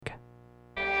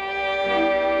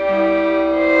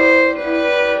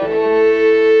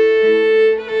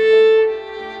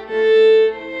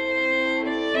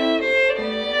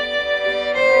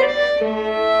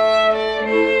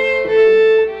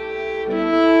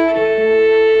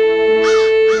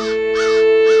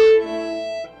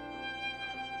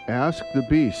Ask the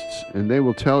beasts, and they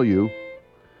will tell you,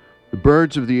 the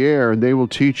birds of the air, and they will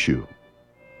teach you,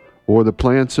 or the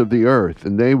plants of the earth,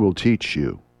 and they will teach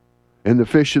you, and the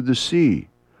fish of the sea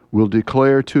will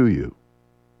declare to you.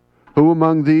 Who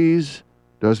among these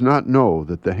does not know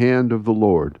that the hand of the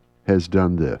Lord has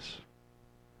done this?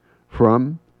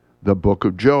 From the book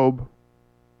of Job.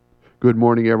 Good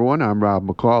morning, everyone. I'm Rob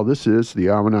McCall. This is the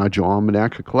Awanadjo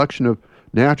Almanac, a collection of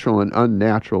natural and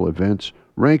unnatural events,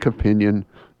 rank opinion,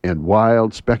 and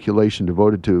wild speculation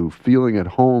devoted to feeling at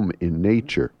home in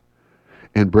nature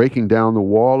and breaking down the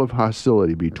wall of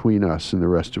hostility between us and the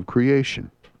rest of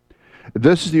creation.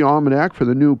 This is the Almanac for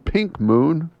the new pink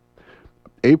moon,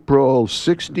 April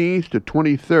 16th to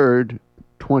 23rd,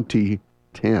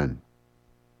 2010.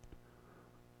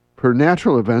 For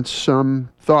natural events, some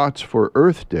thoughts for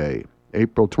Earth Day,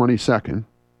 April 22nd.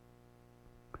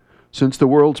 Since the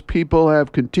world's people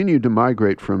have continued to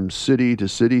migrate from city to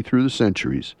city through the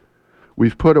centuries,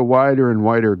 we've put a wider and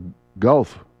wider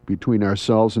gulf between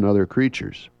ourselves and other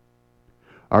creatures.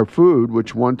 Our food,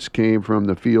 which once came from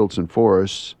the fields and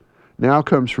forests, now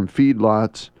comes from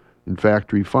feedlots and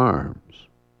factory farms.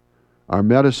 Our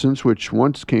medicines, which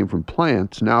once came from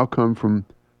plants, now come from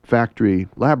factory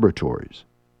laboratories.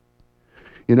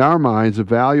 In our minds, the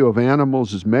value of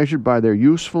animals is measured by their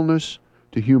usefulness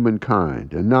to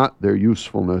humankind and not their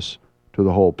usefulness to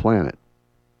the whole planet.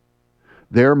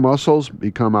 Their muscles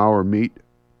become our meat.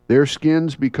 Their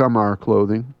skins become our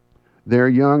clothing. Their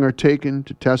young are taken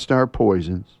to test our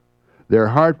poisons. Their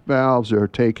heart valves are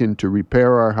taken to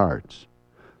repair our hearts.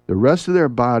 The rest of their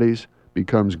bodies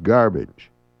becomes garbage,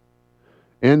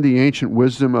 and the ancient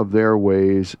wisdom of their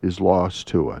ways is lost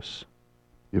to us.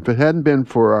 If it hadn't been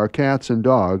for our cats and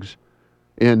dogs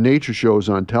and nature shows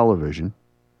on television,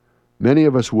 many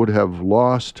of us would have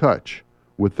lost touch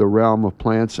with the realm of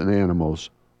plants and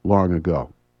animals long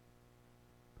ago.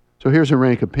 So here's a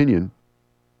rank opinion.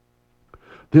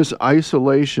 This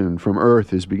isolation from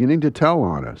Earth is beginning to tell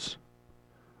on us.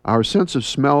 Our sense of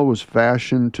smell was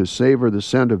fashioned to savor the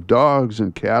scent of dogs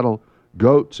and cattle,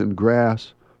 goats and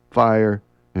grass, fire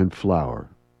and flower.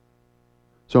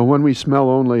 So when we smell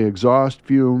only exhaust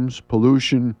fumes,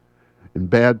 pollution, and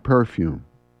bad perfume,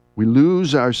 we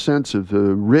lose our sense of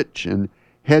the rich and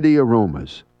heady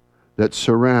aromas that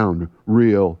surround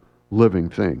real living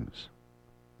things.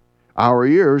 Our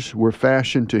ears were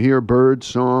fashioned to hear bird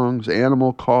songs,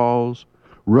 animal calls,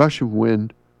 rush of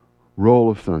wind, roll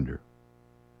of thunder.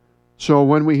 So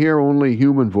when we hear only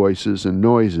human voices and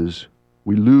noises,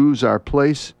 we lose our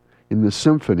place in the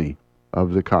symphony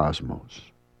of the cosmos.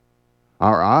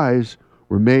 Our eyes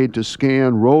were made to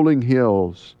scan rolling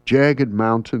hills, jagged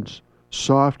mountains,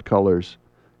 soft colors,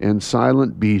 and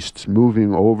silent beasts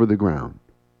moving over the ground.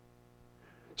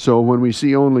 So when we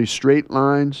see only straight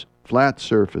lines, flat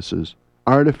surfaces,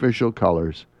 artificial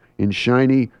colors, in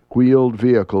shiny wheeled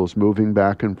vehicles moving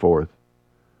back and forth,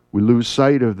 we lose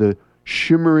sight of the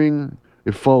shimmering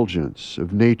effulgence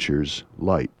of nature's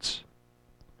lights.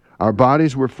 Our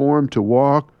bodies were formed to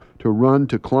walk, to run,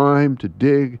 to climb, to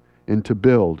dig, and to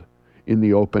build in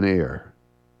the open air.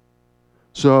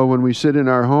 So when we sit in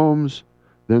our homes,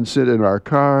 then sit in our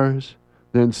cars,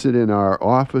 then sit in our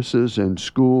offices and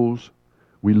schools,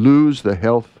 we lose the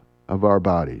health of our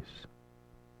bodies.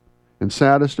 And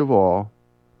saddest of all,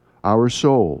 our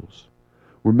souls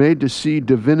were made to see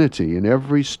divinity in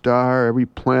every star, every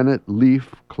planet,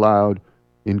 leaf, cloud,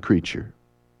 and creature.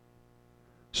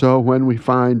 So when we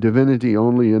find divinity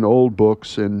only in old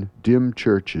books and dim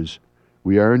churches,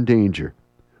 we are in danger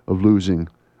of losing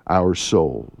our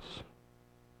souls.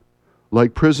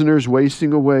 Like prisoners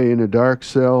wasting away in a dark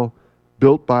cell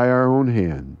built by our own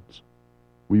hands,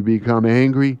 we become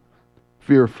angry,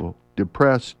 fearful,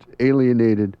 depressed,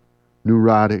 alienated,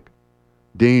 neurotic,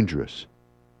 dangerous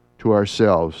to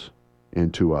ourselves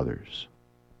and to others.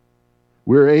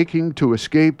 We're aching to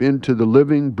escape into the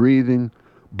living, breathing,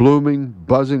 blooming,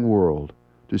 buzzing world,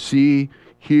 to see,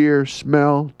 hear,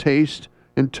 smell, taste,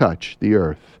 and touch the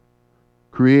earth,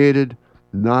 created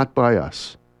not by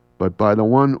us, but by the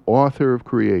one author of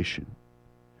creation.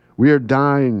 We are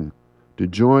dying to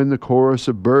join the chorus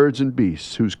of birds and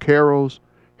beasts whose carols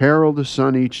herald the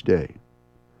sun each day,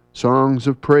 songs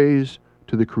of praise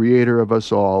to the Creator of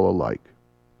us all alike.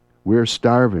 We are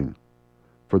starving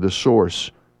for the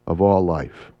source of all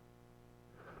life.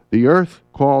 The earth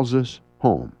calls us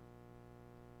home.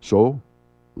 So,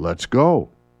 let's go.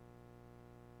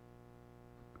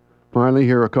 Finally,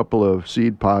 here are a couple of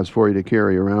seed pods for you to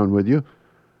carry around with you.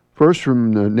 First,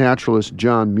 from the naturalist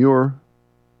John Muir.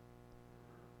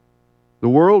 The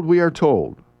world, we are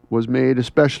told, was made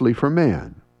especially for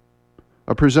man,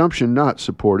 a presumption not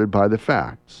supported by the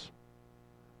facts.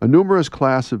 A numerous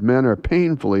class of men are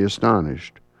painfully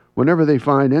astonished whenever they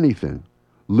find anything,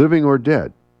 living or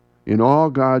dead, in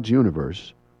all God's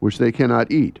universe which they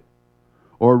cannot eat,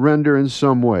 or render in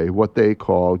some way what they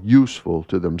call useful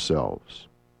to themselves.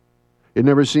 It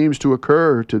never seems to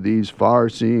occur to these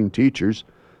far-seeing teachers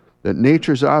that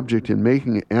nature's object in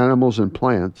making animals and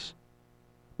plants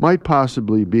might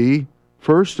possibly be,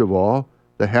 first of all,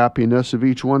 the happiness of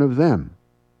each one of them,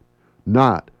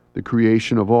 not the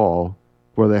creation of all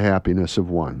for the happiness of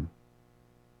one.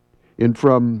 And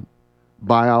from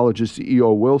biologist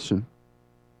E.O. Wilson,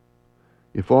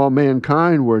 if all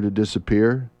mankind were to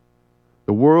disappear,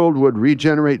 the world would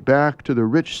regenerate back to the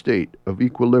rich state of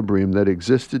equilibrium that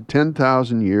existed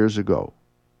 10,000 years ago.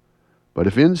 But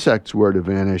if insects were to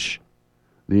vanish,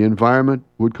 the environment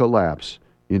would collapse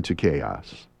into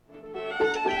chaos.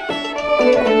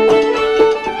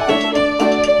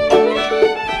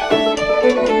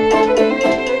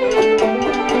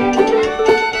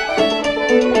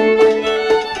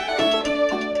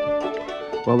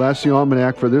 Well, that's the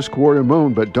almanac for this quarter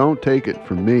moon, but don't take it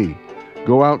from me.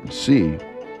 Go out and see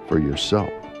for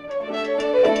yourself.